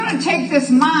going to take this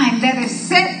mind that is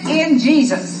set in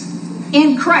Jesus,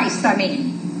 in Christ,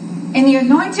 and the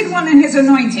anointed one and his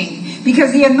anointing,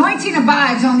 because the anointing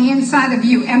abides on the inside of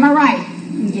you. Am I right?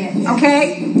 Yes.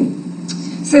 Okay?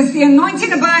 Since the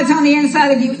anointing abides on the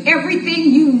inside of you,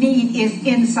 everything you need is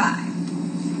inside.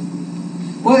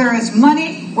 Whether it's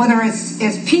money, whether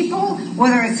it's people,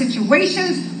 whether it's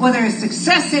situations, whether it's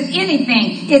success in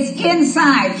anything, it's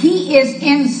inside. He is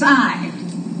inside.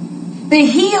 The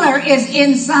healer is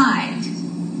inside.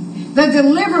 The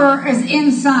deliverer is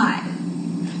inside.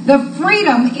 The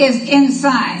freedom is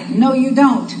inside. No, you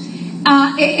don't.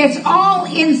 It's all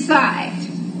inside.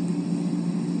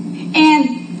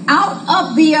 And out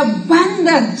of the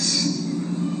abundance,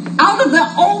 out of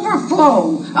the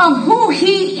overflow of who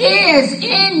he is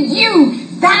in you,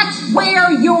 that's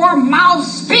where your mouth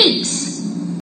speaks.